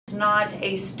not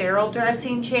a sterile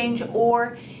dressing change,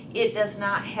 or it does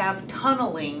not have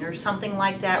tunneling or something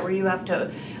like that where you have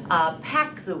to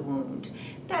pack the wound.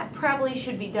 That probably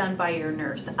should be done by your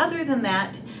nurse. Other than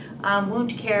that,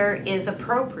 wound care is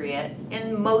appropriate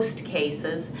in most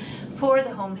cases for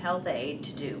the home health aide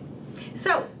to do.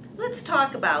 So let's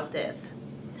talk about this.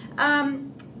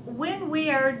 When we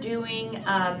are doing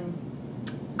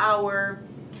our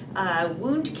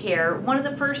wound care, one of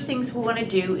the first things we want to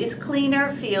do is clean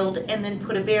our field and then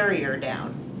put a barrier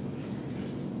down.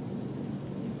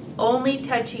 Only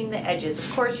touching the edges.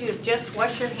 Of course, you just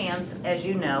wash your hands, as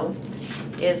you know,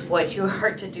 is what you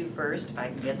are to do first. If I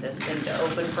can get this thing to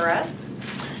open for us.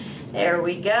 There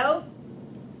we go.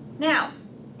 Now,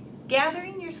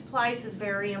 gathering your supplies is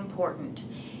very important.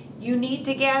 You need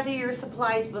to gather your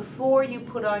supplies before you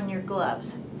put on your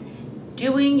gloves.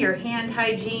 Doing your hand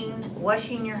hygiene,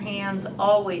 washing your hands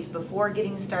always before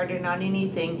getting started on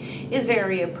anything is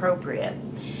very appropriate.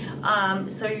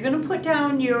 So you're going to put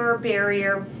down your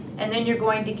barrier, and then you're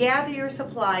going to gather your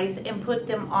supplies and put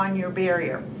them on your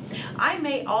barrier. I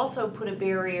may also put a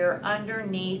barrier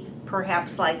underneath,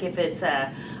 perhaps like if it's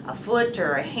a foot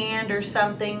or a hand or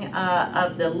something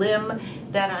of the limb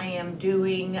that I am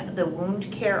doing the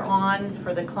wound care on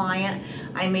for the client.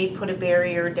 I may put a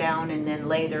barrier down and then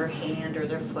lay their hand or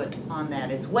their foot on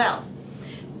that as well.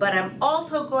 But I'm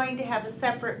also going to have a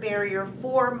separate barrier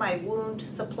for my wound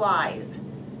supplies.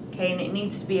 Okay, and it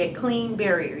needs to be a clean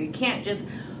barrier. You can't just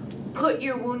put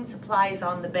your wound supplies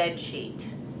on the bed sheet.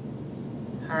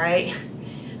 All right.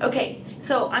 Okay,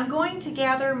 so I'm going to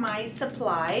gather my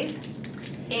supplies,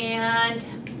 and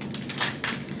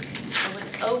I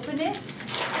would open it,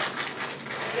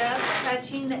 just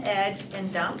touching the edge,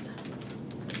 and dump,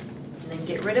 and then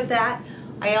get rid of that.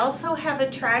 I also have a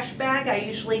trash bag. I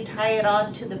usually tie it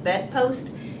onto the bedpost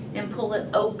and pull it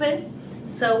open.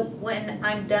 So when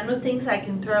I'm done with things, I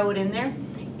can throw it in there.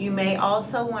 You may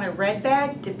also want a red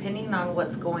bag, depending on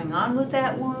what's going on with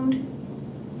that wound.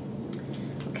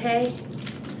 Okay,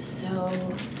 so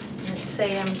let's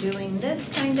say I'm doing this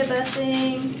kind of a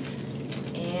thing,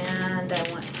 and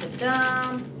I want to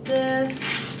dump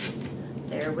this.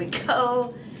 There we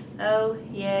go. Oh,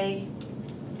 yay.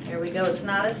 There we go. It's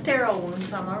not a sterile wound,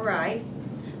 so I'm all right.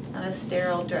 Not a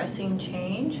sterile dressing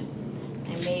change.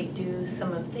 I may do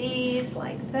some of these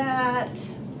like that,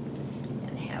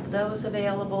 and have those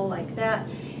available like that,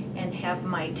 and have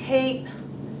my tape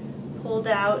pulled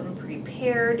out and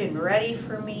prepared and ready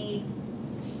for me.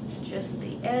 Just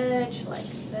the edge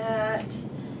like that.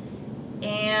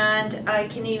 And I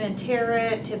can even tear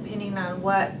it depending on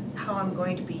how I'm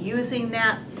going to be using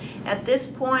that. At this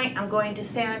point, I'm going to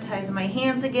sanitize my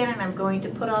hands again, and I'm going to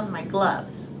put on my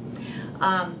gloves.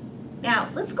 Now,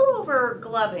 let's go over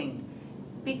gloving,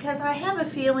 because I have a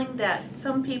feeling that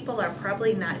some people are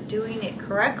probably not doing it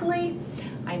correctly.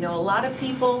 I know a lot of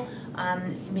people,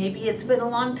 maybe it's been a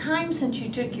long time since you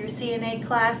took your CNA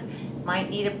class, might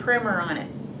need a primer on it.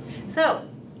 So,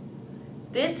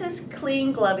 this is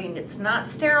clean gloving. It's not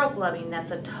sterile gloving.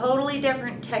 That's a totally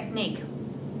different technique.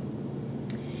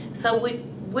 So with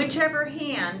whichever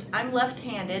hand, I'm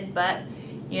left-handed, but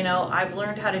you know, I've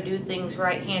learned how to do things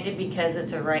right-handed because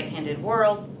it's a right-handed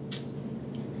world.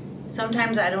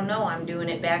 Sometimes I don't know, I'm doing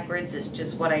it backwards, it's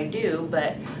just what I do,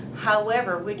 but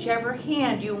however, whichever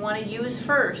hand you want to use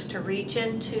first to reach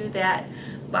into that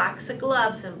box of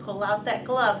gloves and pull out that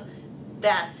glove,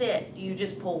 that's it. You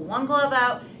just pull one glove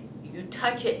out, you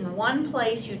touch it in one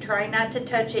place, you try not to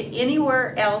touch it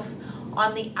anywhere else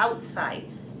on the outside.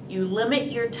 You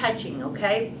limit your touching,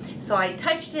 okay? So I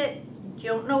touched it, you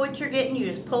don't know what you're getting, you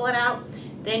just pull it out,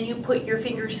 then you put your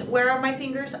fingers, where are my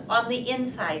fingers? On the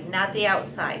inside, not the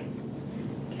outside.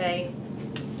 Okay,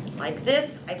 like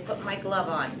this, I put my glove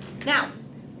on. Now,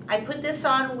 I put this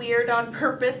on weird on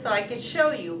purpose so I could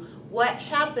show you what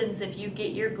happens if you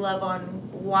get your glove on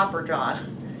whopper jaw.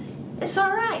 It's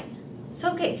all right, it's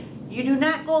okay. You do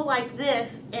not go like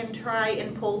this and try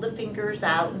and pull the fingers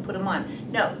out and put them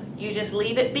on. No, you just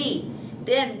leave it be.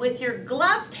 Then with your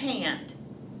gloved hand,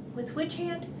 with which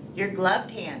hand? Your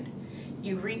gloved hand,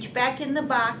 you reach back in the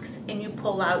box and you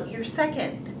pull out your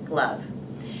second glove.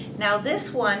 Now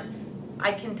this one,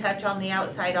 I can touch on the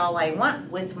outside all I want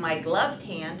with my gloved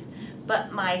hand,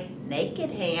 but my naked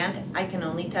hand, I can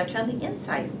only touch on the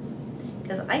inside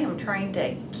because I am trying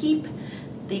to keep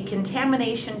the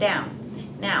contamination down.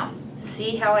 Now,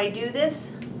 see how I do this?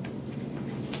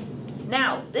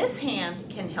 Now, this hand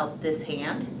can help this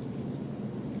hand.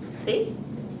 See?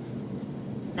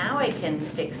 Now I can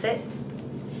fix it,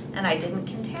 and I didn't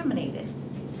contaminate it.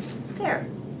 There.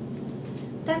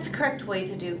 That's the correct way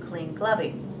to do clean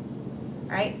gloving,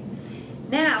 right?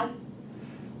 Now,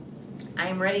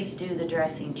 I'm ready to do the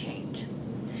dressing change.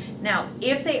 Now,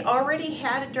 if they already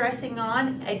had a dressing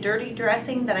on, a dirty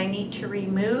dressing that I need to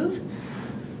remove,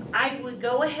 I would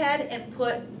go ahead and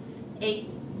put a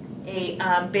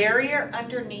barrier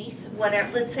underneath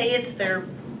whatever, let's say it's their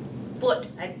foot.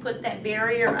 I'd put that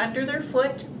barrier under their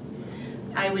foot.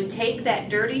 I would take that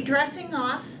dirty dressing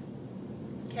off,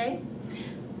 okay?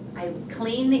 I would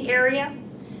clean the area.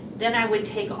 Then I would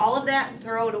take all of that and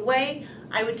throw it away.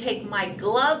 I would take my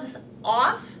gloves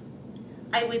off.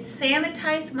 I would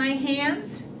sanitize my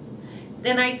hands.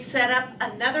 Then I'd set up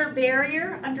another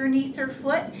barrier underneath her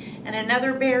foot and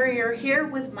another barrier here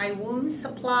with my wound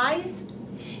supplies.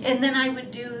 And then I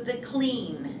would do the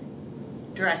clean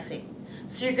dressing.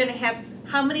 So you're gonna have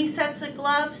how many sets of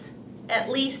gloves? At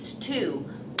least 2.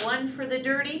 One for the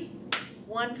dirty,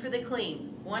 one for the clean.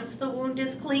 Once the wound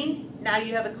is clean, now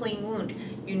you have a clean wound.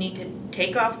 You need to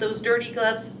take off those dirty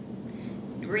gloves,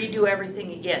 redo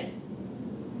everything again.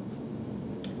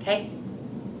 Okay?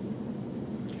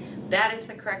 That is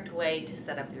the correct way to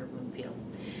set up your wound field.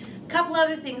 A couple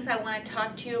other things I want to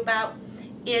talk to you about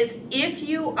is if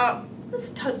you are,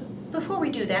 before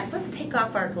we do that, let's take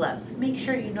off our gloves. Make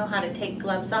sure you know how to take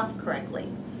gloves off correctly.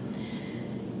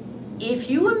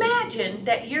 If you imagine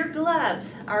that your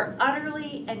gloves are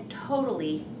utterly and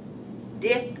totally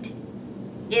dipped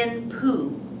in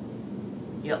poo,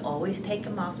 you'll always take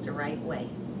them off the right way.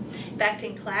 In fact,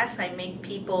 in class, I make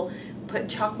people put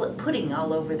chocolate pudding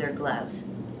all over their gloves.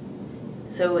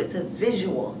 So it's a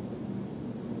visual.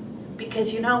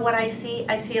 Because you know what I see?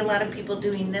 I see a lot of people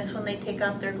doing this when they take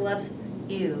off their gloves.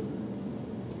 Ew.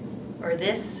 Or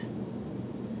this.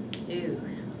 Ew.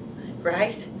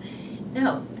 Right?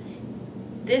 No.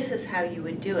 This is how you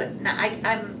would do it. Now,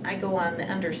 I go on the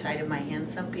underside of my hand.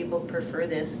 Some people prefer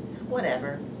this. It's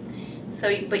whatever.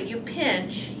 So, but you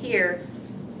pinch here,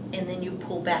 and then you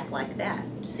pull back like that.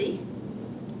 See?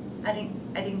 I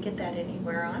didn't get that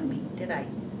anywhere on me, did I?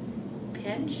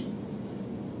 Pinch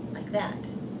like that.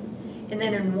 And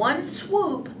then in one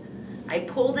swoop, I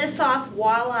pull this off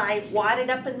while I wad it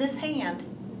up in this hand.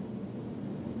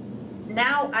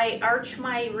 Now I arch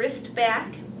my wrist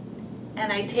back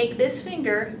and I take this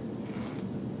finger,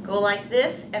 go like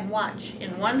this, and watch.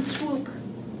 In one swoop,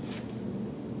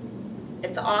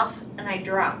 it's off and I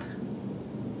drop.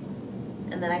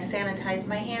 And then I sanitize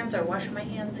my hands or wash my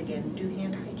hands again, do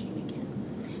hand hygiene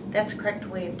again. That's the correct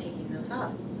way of taking those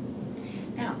off.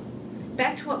 Now,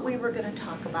 back to what we were going to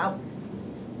talk about.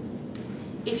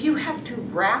 If you have to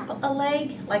wrap a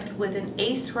leg, like with an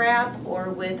ACE wrap or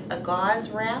with a gauze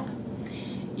wrap,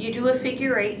 you do a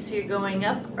figure 8, so you're going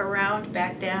up, around,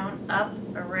 back down, up,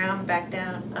 around, back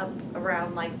down, up,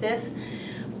 around like this.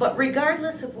 But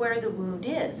regardless of where the wound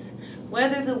is,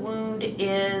 whether the wound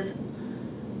is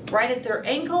right at their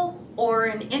ankle or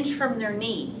an inch from their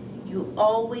knee, you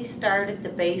always start at the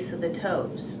base of the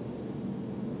toes.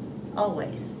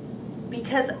 Always.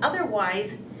 Because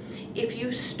otherwise, if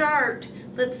you start,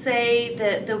 let's say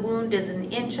that the wound is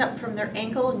an inch up from their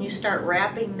ankle and you start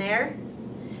wrapping there,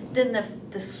 then the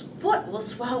foot will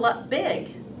swell up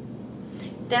big.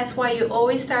 That's why you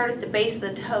always start at the base of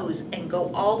the toes and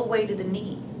go all the way to the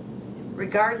knee,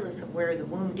 regardless of where the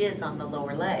wound is on the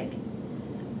lower leg.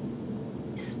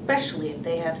 Especially if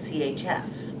they have CHF,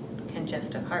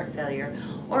 congestive heart failure,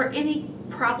 or any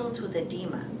problems with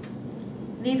edema.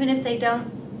 And even if they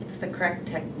don't, it's the correct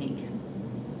technique.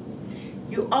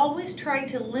 You always try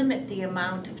to limit the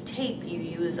amount of tape you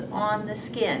use on the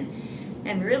skin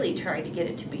and really try to get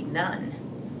it to be none.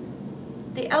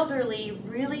 The elderly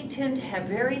really tend to have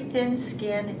very thin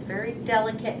skin. It's very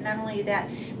delicate. Not only that,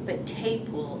 but tape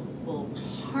will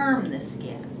harm the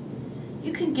skin.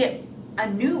 You can get a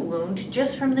new wound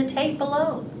just from the tape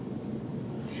alone.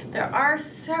 There are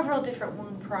several different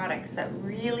wound products that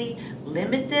really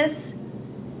limit this.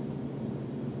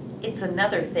 It's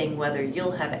another thing whether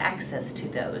you'll have access to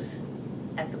those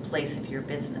at the place of your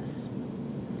business.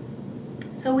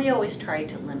 So we always try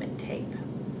to limit tape.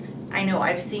 I know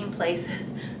I've seen places,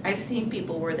 I've seen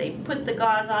people where they put the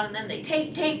gauze on and then they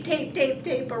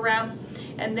tape around,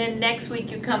 and then next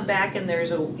week you come back and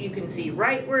you can see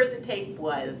right where the tape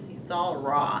was. It's all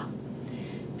raw.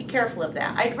 Be careful of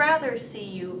that. I'd rather see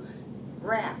you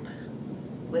wrap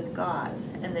with gauze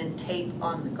and then tape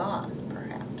on the gauze,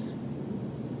 perhaps.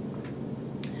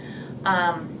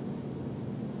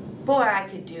 Boy, I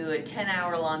could do a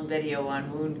 10-hour-long video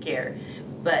on wound care,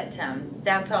 but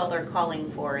that's all they're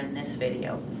calling for in this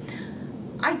video.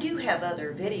 I do have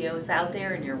other videos out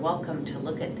there, and you're welcome to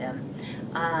look at them.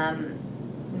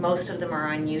 Most of them are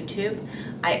on YouTube.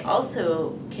 I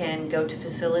also can go to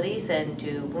facilities and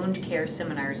do wound care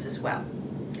seminars as well.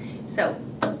 So,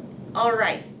 all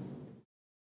right.